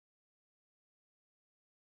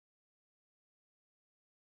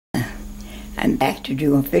I'm back to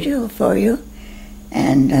do a video for you,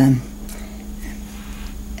 and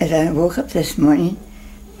as I woke up this morning,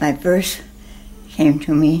 my verse came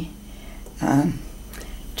to me,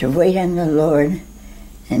 to wait on the Lord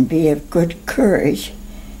and be of good courage,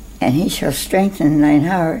 and he shall strengthen thine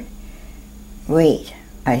heart. Wait,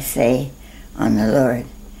 I say, on the Lord.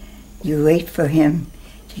 You wait for him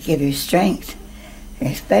to give you strength,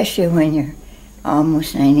 especially when you're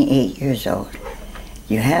almost 98 years old.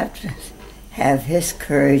 You have to have his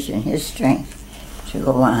courage and his strength to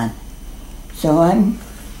go on. So I'm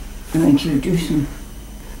going to do some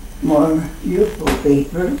more beautiful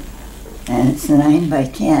paper, and it's 9 by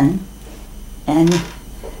 10, and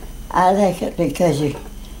I like it because you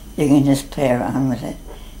can just play around with it.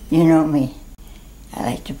 You know me, I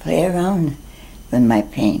like to play around with my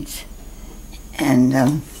paints, and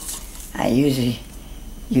I usually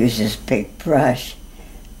use this big brush,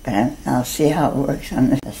 but I'll see how it works on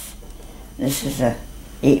this. This is a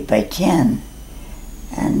 8 by 10,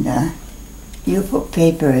 and beautiful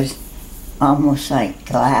paper is almost like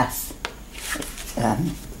glass. It's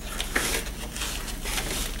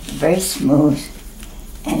very smooth,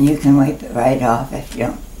 and you can wipe it right off if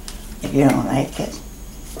you don't like it.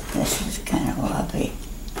 This is kind of wobbly.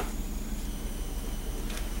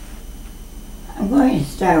 I'm going to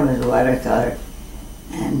start with watercolor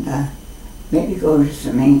and maybe go to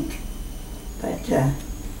some ink, but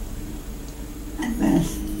I'm going to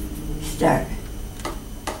start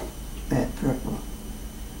with purple.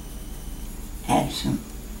 Add some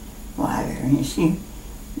water, and you see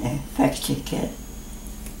the effects you get.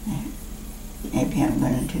 Maybe I'm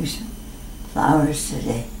going to do some flowers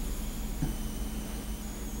today.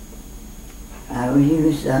 I will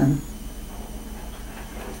use a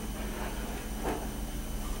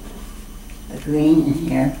green in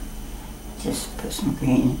here. Just put some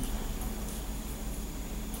green.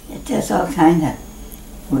 It does all kind of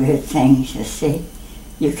weird things, you see.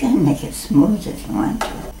 You can make it smooth if you want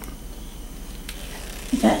to.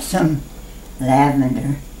 Got some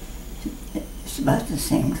lavender. It's about the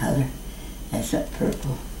same color as that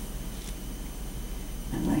purple.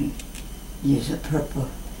 I'm going to use a purple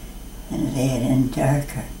and lay it in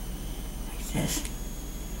darker, like this.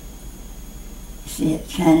 See, it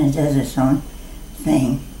kind of does its own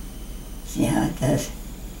thing. See how it does?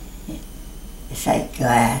 It's like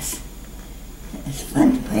glass. It's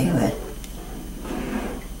fun to play with.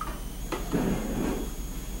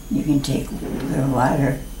 You can take a little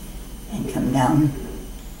water and come down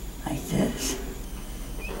like this.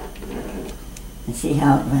 And see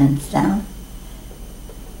how it runs down?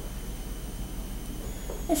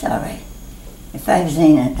 It's all right. If I was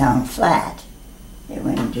laying it down flat, it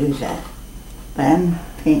wouldn't do that. But I'm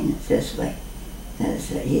painting it this way. That's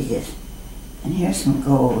the easiest. And here's some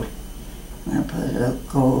gold. I'm going to put a little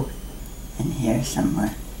gold in here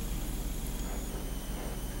somewhere.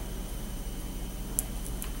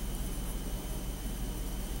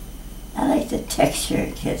 I like the texture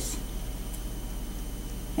it gets.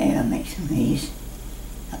 Maybe I'll make some of these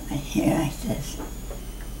up in here like this.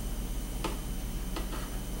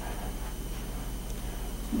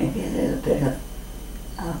 Maybe a little bit of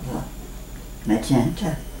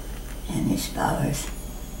magenta in these flowers.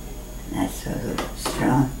 And that's a little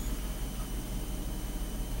strong.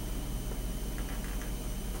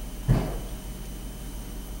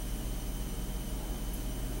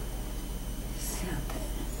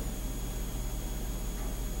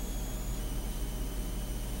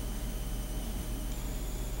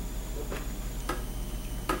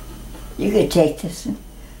 You could take this and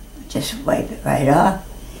just wipe it right off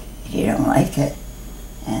if you don't like it.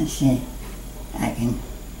 And see, I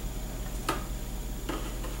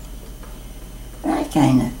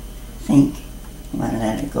kind of think I'm going to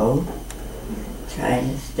let it go. Try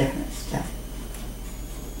this different stuff.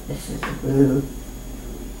 This is the blue,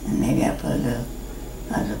 and maybe I'll put a little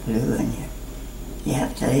other blue in here. You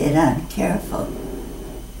have to lay it on careful.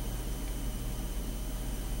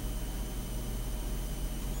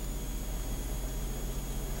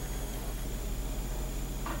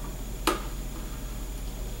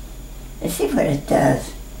 And see what it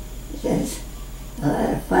does. It does a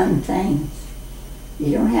lot of fun things.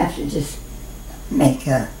 You don't have to just make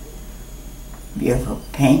a beautiful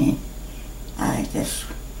painting. I like this.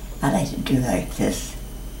 I like to do like this.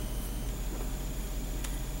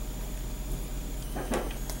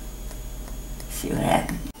 See what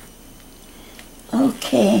happens.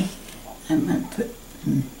 Okay, I'm going to put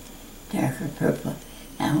some darker purple.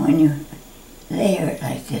 Now when you layer it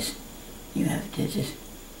like this, you have to just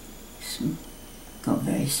go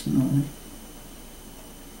very smooth.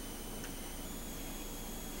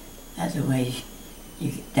 Otherwise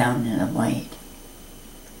you get down in the white.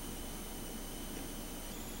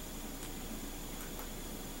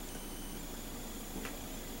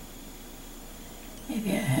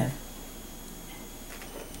 Maybe I have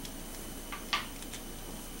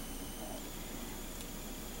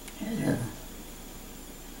a little.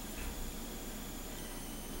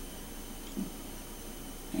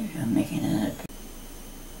 Maybe I'm making another.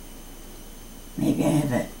 Maybe I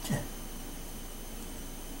have it.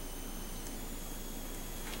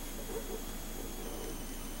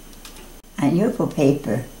 On Yupo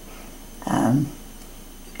paper,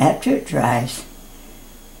 after it dries,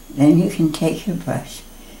 then you can take your brush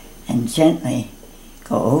and gently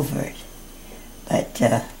go over it. But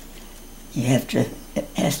you have to, it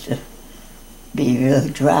has to be real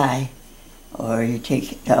dry or you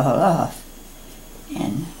take it all off.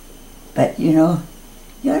 But you know,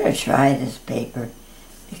 you ought to try this paper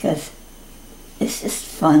because it's just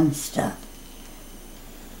fun stuff.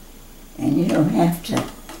 And you don't have to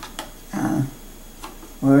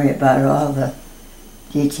worry about all the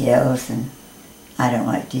details, and I don't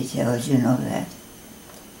like details, you know that.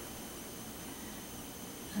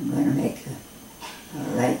 I'm going to make a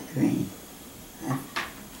light green. Or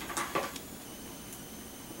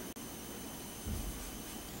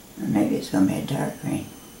maybe it's going to be a dark green.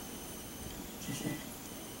 Just a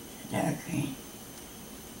dark green.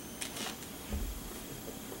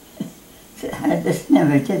 I just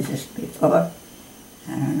never did this before.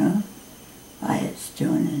 I don't know why it's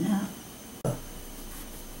doing it now.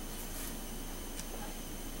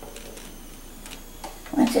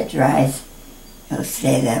 Once it dries, it'll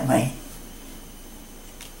stay that way.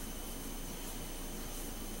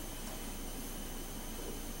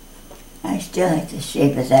 I still like the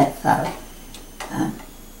shape of that flower.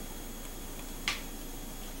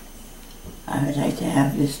 I would like to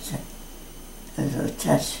have just a little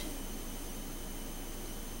touch.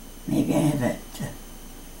 Maybe I have it.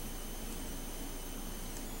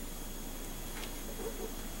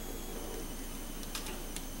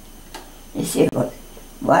 You see what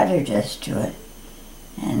water does to it,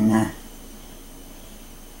 and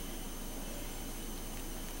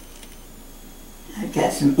I've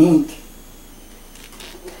got some ink.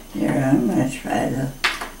 Here, I'm going to try to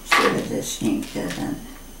see what this ink does on it.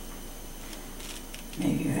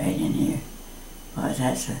 Maybe right in here. Oh,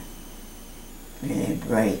 that's a really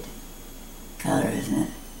bright color, isn't it?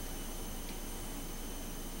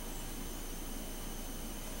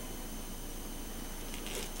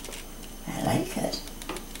 I like it.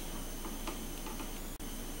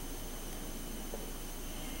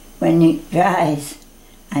 When it dries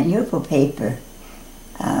on Yupo paper,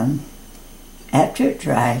 after it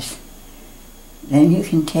dries, then you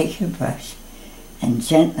can take your brush and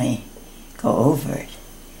gently go over it.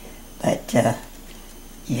 But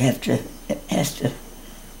you have to, it has to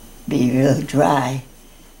be real dry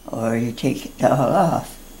or you take it all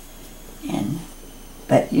off.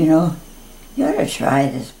 But you know, you ought to try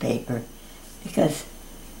this paper because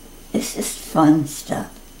it's just fun stuff.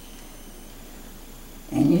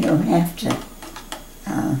 And you don't have to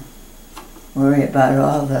worry about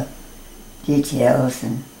all the details,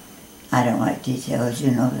 and I don't like details,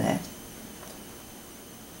 you know that.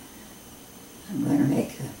 I'm going to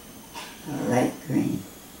make a light green.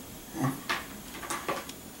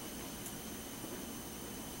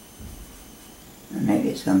 Or maybe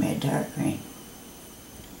it's going to be a dark green.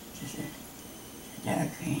 Just a dark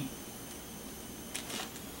green.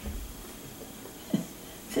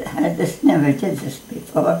 I just never did this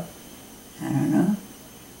before. I don't know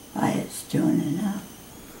why it's doing it now.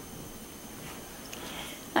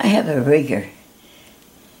 I have a rigger,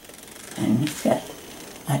 and it's got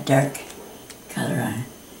a dark color on it.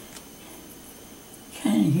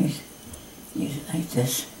 Kind of use it like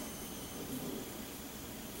this.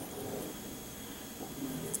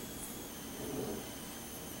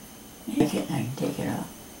 Make it, and I can take it off.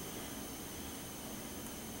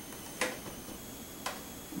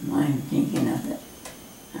 While I'm thinking of it,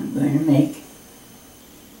 I'm going to make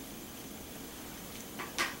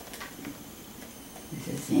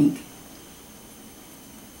this ink.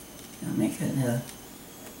 I'll make a little,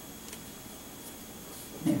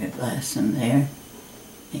 maybe blossom there.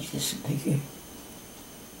 Make this a bigger,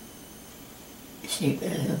 shape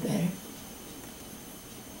it a little better.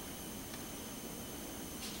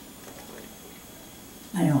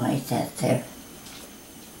 I don't like that there.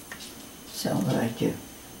 So what do?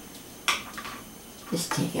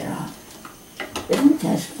 Just take it off. Isn't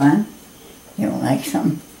that fun? You don't like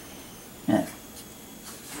something? Look.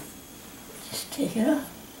 Just take it off.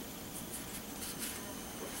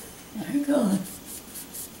 There it goes.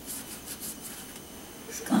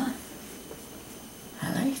 It's gone.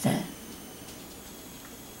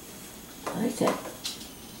 set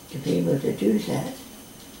to be able to do that.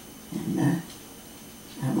 And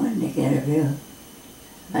I wanted to get a real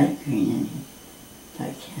light green in it if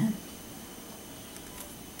I can.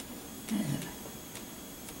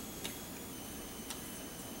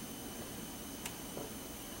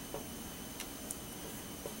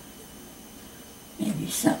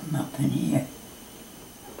 Maybe something up in here.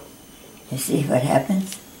 You see what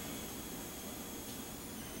happens?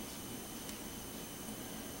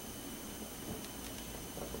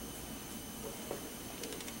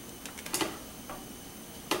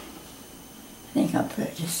 I think I'll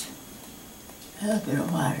put just a little bit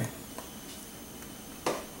of water.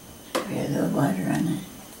 Spray a little water on it.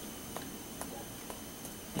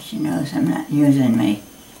 But she knows I'm not using my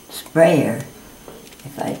sprayer.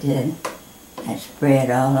 If I did, I'd spray it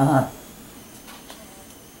all off.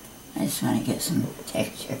 I just want to get some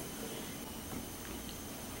texture.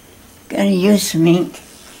 Gonna use some ink.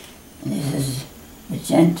 This is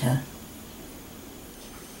magenta.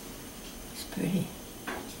 It's pretty.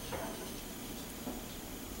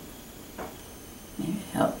 Maybe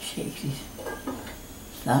help shake these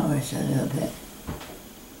flowers a little bit.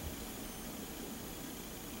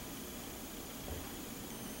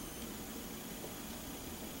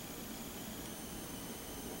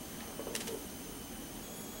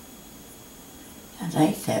 I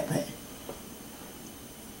like that, but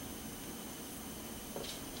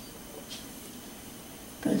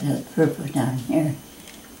put a little purple down here,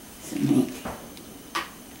 some ink,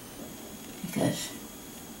 because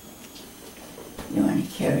you want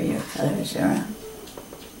to carry your colors around.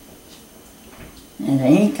 And the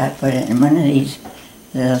ink, I put it in one of these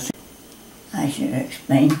little things. I should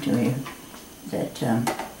explain to you that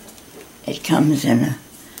it comes in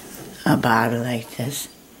a bottle like this.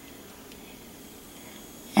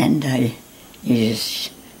 And you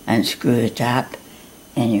just unscrew the top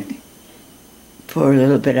and you pour a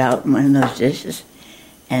little bit out in one of those dishes,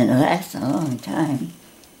 and it lasts a long time.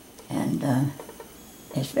 And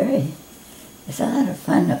it's a lot of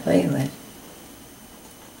fun to play with.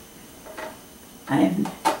 I've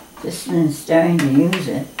just been starting to use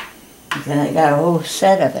it because I got a whole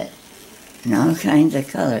set of it in all kinds of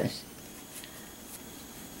colors.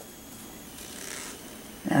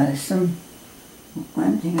 Now there's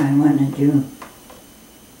one thing I want to do.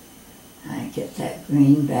 I get that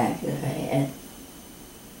green back that I had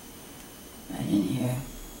right in here,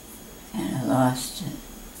 and I lost it.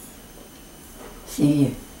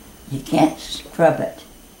 See, you can't scrub it.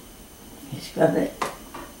 If you scrub it,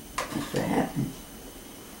 that's what happens.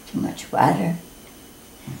 Too much water.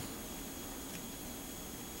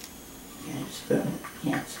 You can't scrub it.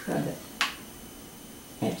 You can't scrub it.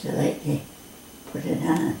 You have to lightly put it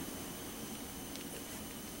on.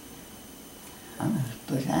 I'm going to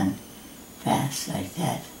put it on fast like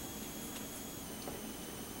that.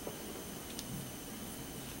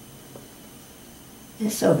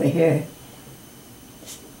 This over here,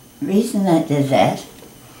 the reason I did that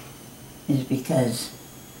is because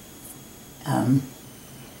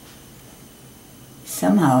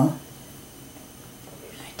somehow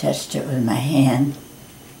I touched it with my hand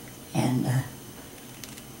and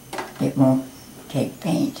it won't take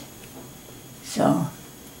paint. So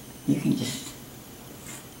you can just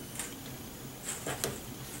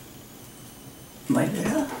wipe it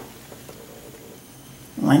off.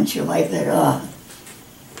 Once you wipe it off,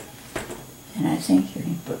 and I think you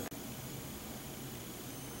can put,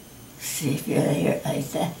 see if you lay it like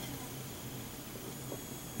that,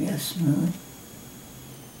 real smooth,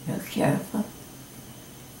 real careful.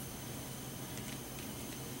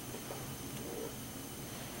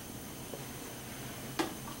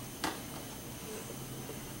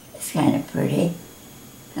 It's kind of pretty.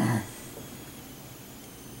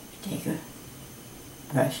 Take a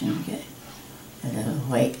brush and get a little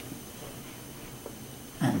white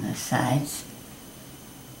on the sides.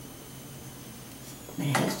 But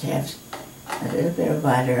it has to have a little bit of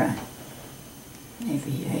water on.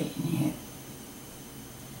 Maybe right in here.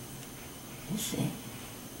 You see?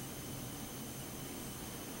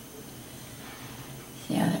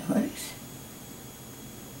 See how that works?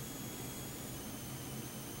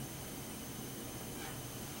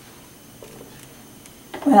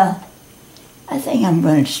 Well, I think I'm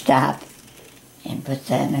going to stop and put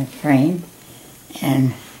that in a frame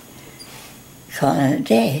and call it a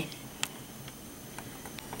day.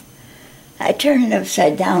 I turn it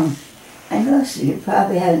upside down. I know you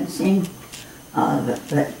probably haven't seen all of it,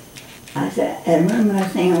 but I remember one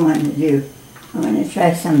thing I wanted to do. I want to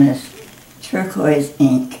try some of this turquoise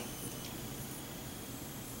ink.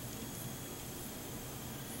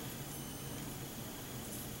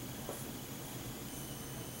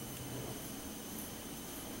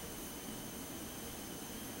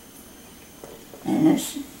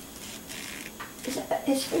 this.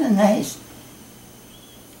 It's real nice.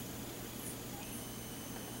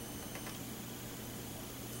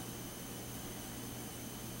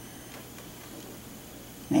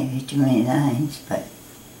 Maybe too many lines, but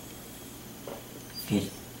if you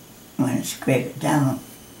want to scrape it down.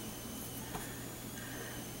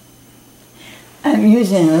 I'm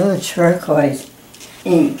using a little turquoise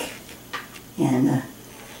ink, and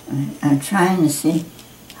I'm trying to see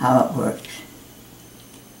how it works.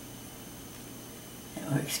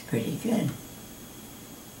 It works pretty good.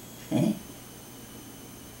 See?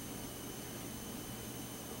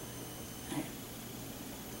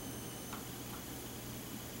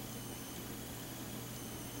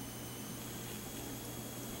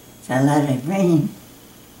 It's a lot of rain.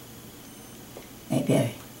 Maybe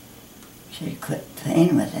I should quit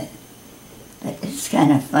playing with it, but it's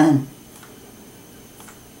kind of fun.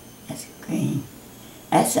 That's green.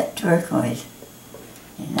 That's that turquoise.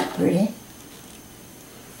 Isn't that pretty?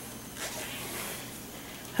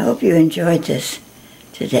 I hope you enjoyed this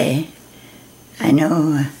today. I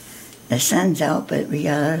know the sun's out, but we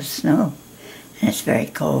got a lot of snow, and it's very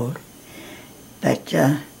cold. But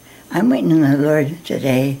I'm waiting on the Lord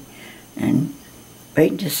today and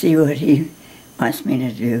waiting to see what He wants me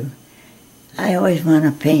to do. I always want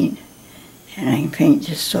to paint, and I can paint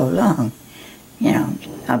just so long. You know,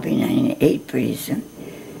 I'll be 98 pretty soon.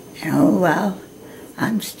 And oh wow,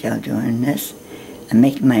 I'm still doing this. I'm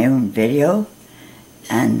making my own video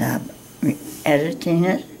and editing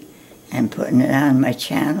it and putting it on my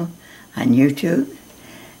channel on YouTube.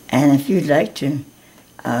 And if you'd like to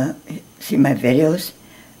see my videos,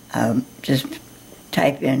 just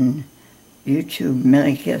type in YouTube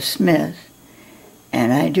Millie Smith.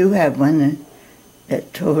 And I do have one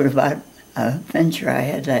that told about a venture I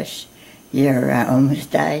had last year. I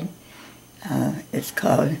almost died. It's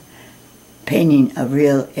called Painting a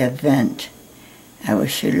Real Event. I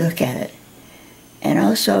wish you'd look at it. And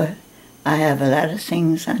also, I have a lot of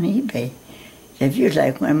things on eBay. If you'd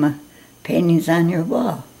like one of my paintings on your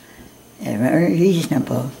wall, they're very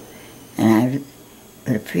reasonable, and I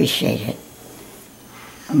would appreciate it.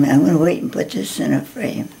 I'm going to wait and put this in a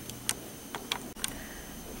frame.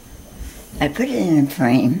 I put it in a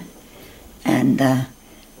frame, and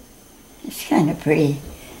it's kind of pretty.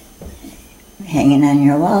 Hanging on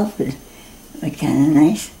your wall would kind of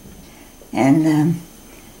nice. And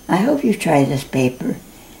I hope you try this paper,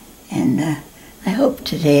 and I hope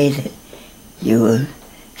today that you will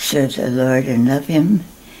serve the Lord and love Him.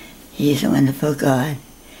 He's a wonderful God,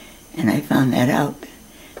 and I found that out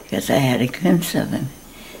because I had a glimpse of Him,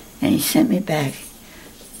 and He sent me back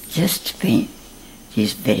just to paint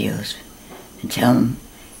these videos and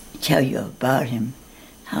tell you about Him,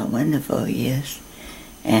 how wonderful He is,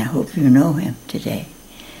 and I hope you know Him today.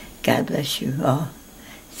 God bless you all.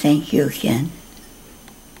 Thank you again.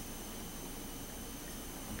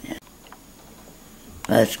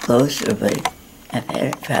 Well, it's closer, but I've had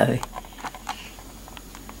it probably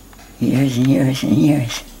years and years and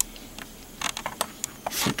years.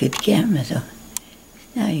 It's a good camera, though.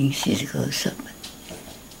 Now you can see the close-up.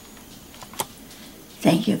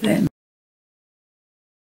 Thank you very much.